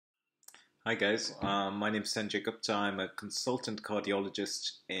Hi guys, my name is Sanjay Gupta. I'm a consultant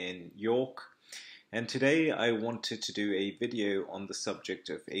cardiologist in York, and today I wanted to do a video on the subject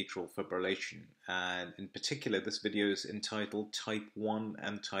of atrial fibrillation. And in particular, this video is entitled Type 1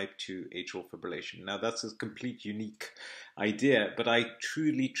 and Type 2 atrial fibrillation. Now, that's a complete unique idea, but I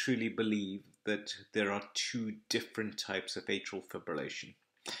truly believe that there are two different types of atrial fibrillation.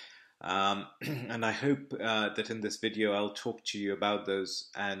 And I hope that in this video I'll talk to you about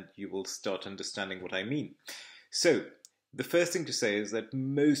those and you will start understanding what I mean. So, the first thing to say is that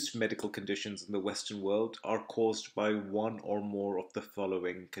most medical conditions in the Western world are caused by one or more of the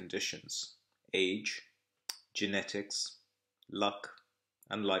following conditions: age, genetics, luck,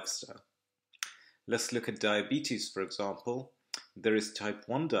 and lifestyle. Let's look at diabetes, for example. There is type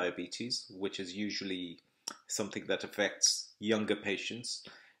 1 diabetes, which is usually something that affects younger patients,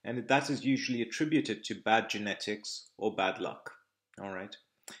 and that is usually attributed to bad genetics or bad luck. All right.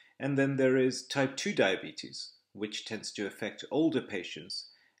 And then there is type 2 diabetes, which tends to affect older patients,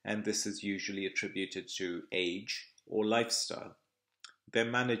 and this is usually attributed to age or lifestyle. They're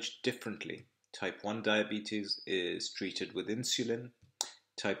managed differently. Type 1 diabetes is treated with insulin.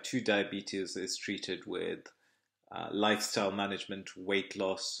 Type 2 diabetes is treated with lifestyle management, weight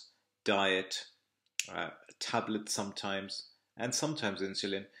loss, diet, tablets sometimes, and sometimes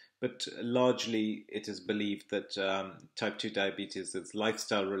insulin. But largely, it is believed that type 2 diabetes is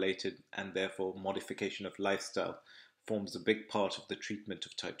lifestyle related, and therefore, modification of lifestyle forms a big part of the treatment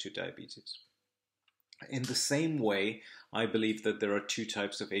of type 2 diabetes. In the same way, I believe that there are two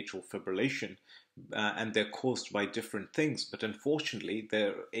types of atrial fibrillation, and they're caused by different things. But unfortunately,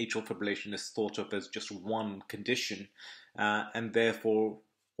 their atrial fibrillation is thought of as just one condition, and therefore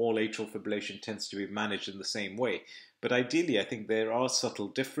all atrial fibrillation tends to be managed in the same way. But ideally, I think there are subtle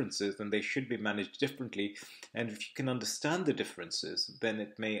differences and they should be managed differently. And if you can understand the differences, then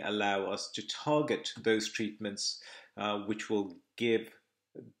it may allow us to target those treatments which will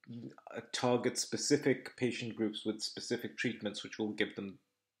target specific patient groups with specific treatments which will give them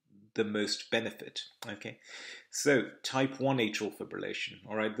the most benefit. Okay, so type 1 atrial fibrillation.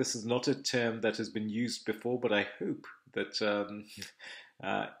 All right, this is not a term that has been used before, but I hope that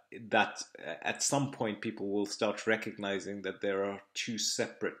that at some point people will start recognizing that there are two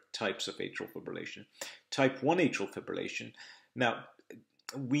separate types of atrial fibrillation. Type 1 atrial fibrillation. Now,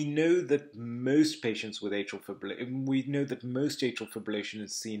 we know that most patients with atrial fibrillation, we know that most atrial fibrillation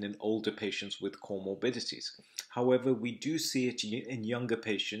is seen in older patients with comorbidities. However, we do see it in younger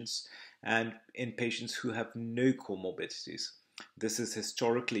patients and in patients who have no comorbidities. This has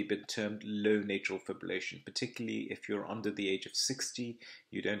historically been termed low atrial fibrillation, particularly if you're under the age of 60,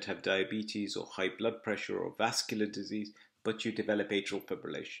 you don't have diabetes or high blood pressure or vascular disease, but you develop atrial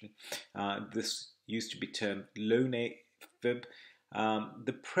fibrillation. This used to be termed lone AFib.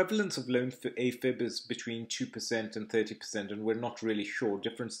 The prevalence of lone AFib is between 2% and 30%, and we're not really sure.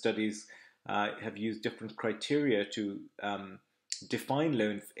 Different studies have used different criteria to define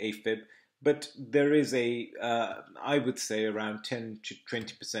lone AFib, but there is I would say around 10 to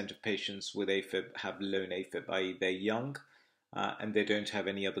 20% of patients with AFib have lone AFib, i.e. they're young and they don't have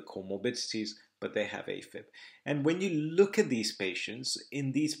any other comorbidities, but they have AFib. And when you look at these patients,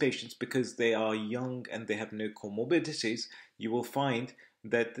 because they are young and they have no comorbidities, you will find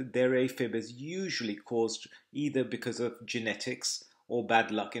that their AFib is usually caused either because of genetics or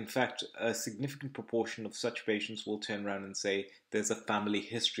bad luck. In fact, a significant proportion of such patients will turn around and say there's a family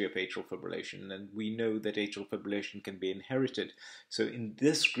history of atrial fibrillation, and we know that atrial fibrillation can be inherited. So in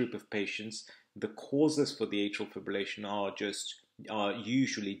this group of patients, the causes for the atrial fibrillation are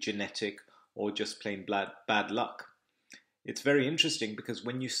usually genetic or just plain bad luck. It's very interesting because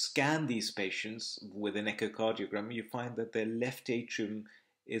when you scan these patients with an echocardiogram, you find that their left atrium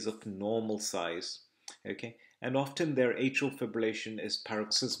is of normal size. Okay, and often their atrial fibrillation is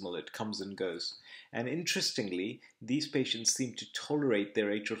paroxysmal, it comes and goes. And interestingly, these patients seem to tolerate their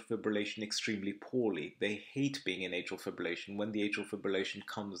atrial fibrillation extremely poorly. They hate being in atrial fibrillation. When the atrial fibrillation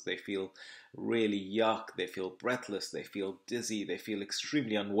comes, they feel really yuck, they feel breathless, they feel dizzy, they feel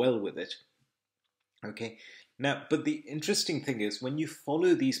extremely unwell with it. Okay, now, but the interesting thing is when you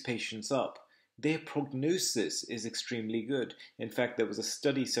follow these patients up, their prognosis is extremely good. In fact, there was a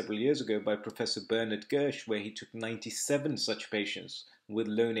study several years ago by Professor Bernard Gersh where he took 97 such patients with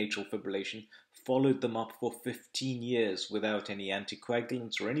lone atrial fibrillation, followed them up for 15 years without any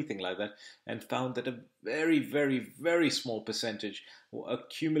anticoagulants or anything like that, and found that a very small percentage, a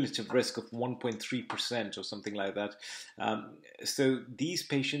cumulative risk of 1.3% or something like that. So these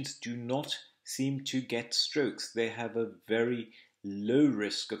patients do not seem to get strokes. They have a very low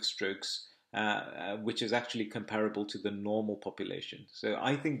risk of strokes which is actually comparable to the normal population. So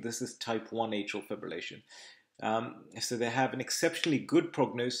I think this is type 1 atrial fibrillation. So they have an exceptionally good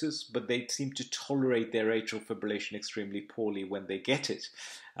prognosis, but they seem to tolerate their atrial fibrillation extremely poorly when they get it.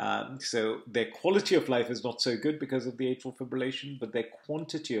 So their quality of life is not so good because of the atrial fibrillation, but their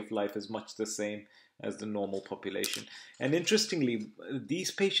quantity of life is much the same as the normal population. And interestingly,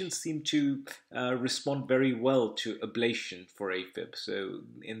 these patients seem to respond very well to ablation for AFib. So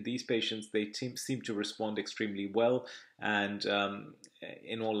in these patients, they seem to respond extremely well, and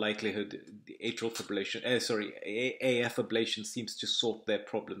in all likelihood, the atrial fibrillation, AF ablation seems to sort their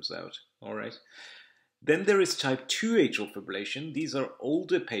problems out. All right. Then there is type 2 atrial fibrillation. These are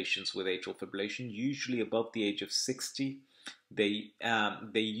older patients with atrial fibrillation, usually above the age of 60. They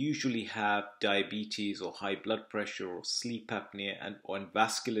usually have diabetes or high blood pressure or sleep apnea or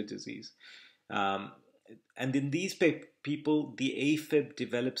vascular disease. And in these people, the AFib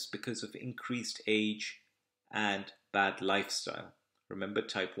develops because of increased age and bad lifestyle. Remember,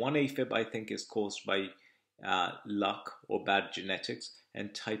 type 1 AFib, I think, is caused by luck or bad genetics,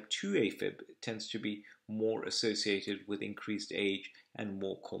 and type 2 AFib tends to be more associated with increased age and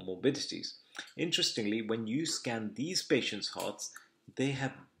more comorbidities. Interestingly, when you scan these patients' hearts, they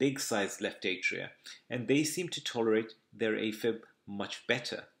have big-sized left atria, and they seem to tolerate their AFib much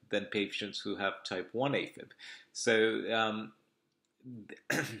better than patients who have type 1 AFib. So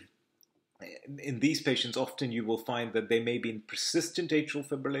in these patients, often you will find that they may be in persistent atrial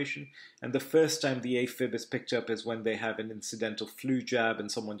fibrillation, and the first time the AFib is picked up is when they have an incidental flu jab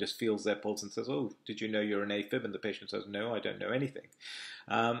and someone just feels their pulse and says, "Oh, did you know you're an AFib?" And the patient says, "No, I don't know anything."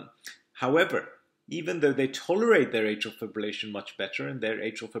 However, even though they tolerate their atrial fibrillation much better, and their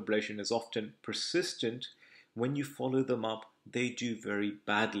atrial fibrillation is often persistent, when you follow them up, they do very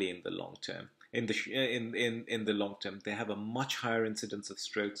badly in the long term. In the long term, they have a much higher incidence of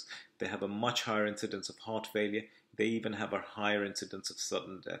strokes. They have a much higher incidence of heart failure. They even have a higher incidence of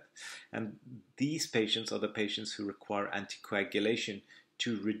sudden death. And these patients are the patients who require anticoagulation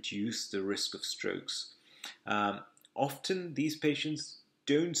to reduce the risk of strokes. Often these patients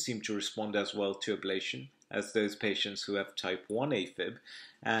don't seem to respond as well to ablation as those patients who have type 1 AFib.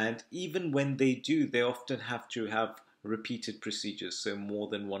 And even when they do, they often have to have repeated procedures, so more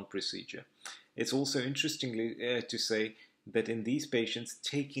than one procedure. It's also interestingly to say that in these patients,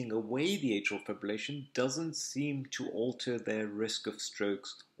 taking away the atrial fibrillation doesn't seem to alter their risk of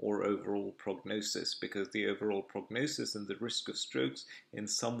strokes or overall prognosis, because the overall prognosis and the risk of strokes in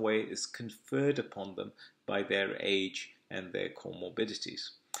some way is conferred upon them by their age and their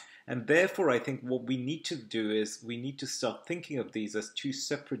comorbidities. And therefore, I think what we need to do is we need to start thinking of these as two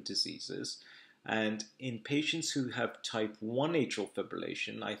separate diseases. And in patients who have type 1 atrial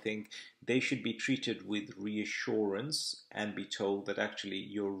fibrillation, I think they should be treated with reassurance and be told that actually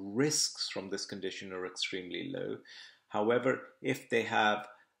your risks from this condition are extremely low. However, if the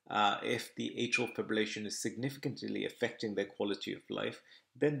atrial fibrillation is significantly affecting their quality of life,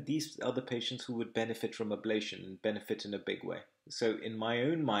 then these are the patients who would benefit from ablation and benefit in a big way. So in my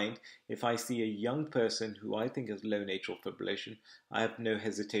own mind, if I see a young person who I think has low atrial fibrillation, I have no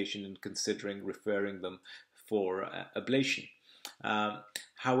hesitation in considering referring them for ablation.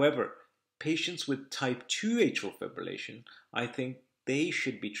 However, patients with type 2 atrial fibrillation, I think they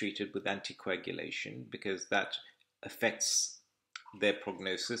should be treated with anticoagulation because that affects their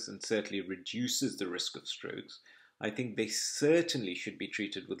prognosis and certainly reduces the risk of strokes. I think they certainly should be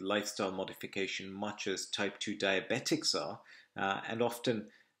treated with lifestyle modification, much as type 2 diabetics are. And often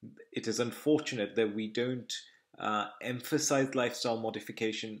it is unfortunate that we don't emphasize lifestyle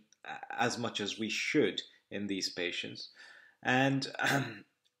modification as much as we should in these patients. And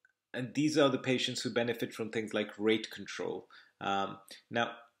these are the patients who benefit from things like rate control.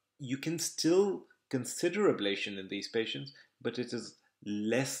 Now, you can still consider ablation in these patients, but it is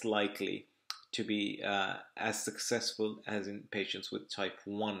less likely to be as successful as in patients with type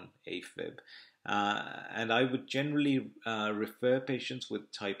 1 AFib. And I would generally refer patients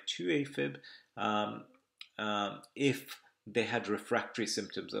with type 2 AFib if they had refractory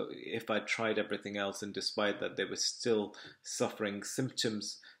symptoms. If I tried everything else and despite that they were still suffering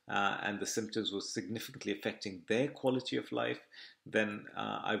symptoms and the symptoms were significantly affecting their quality of life, then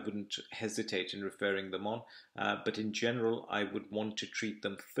I wouldn't hesitate in referring them on. But in general, I would want to treat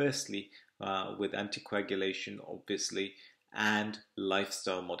them firstly with anticoagulation, obviously, and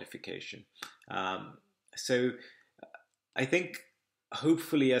lifestyle modification. So I think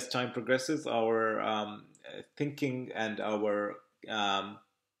hopefully as time progresses, our thinking and our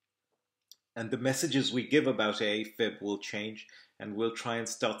and the messages we give about AFib will change, and we'll try and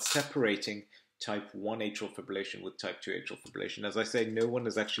start separating type 1 atrial fibrillation with type 2 atrial fibrillation. As I say, no one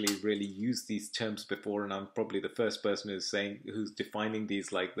has actually really used these terms before, and I'm probably the first person who's defining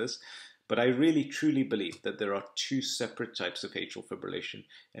these like this. But I really truly believe that there are two separate types of atrial fibrillation,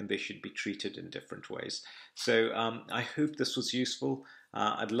 and they should be treated in different ways. So I hope this was useful.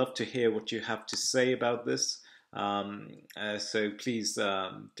 I'd love to hear what you have to say about this. So please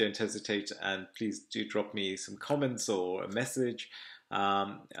don't hesitate, and please do drop me some comments or a message.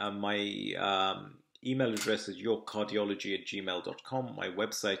 My email address is yourcardiology@gmail.com. My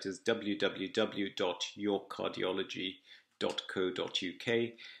website is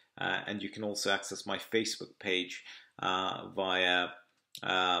www.yourcardiology.co.uk. And you can also access my Facebook page via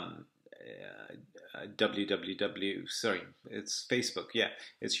it's Facebook, yeah,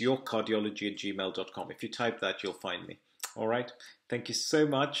 it's yourcardiology@gmail.com. If you type that, you'll find me. All right, thank you so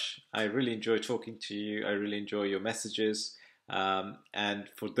much. I really enjoy talking to you. I really enjoy your messages. And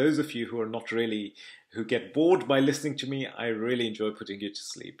for those of you who get bored by listening to me, I really enjoy putting you to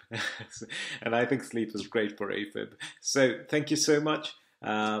sleep. And I think sleep is great for AFib. So thank you so much,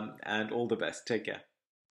 and all the best. Take care.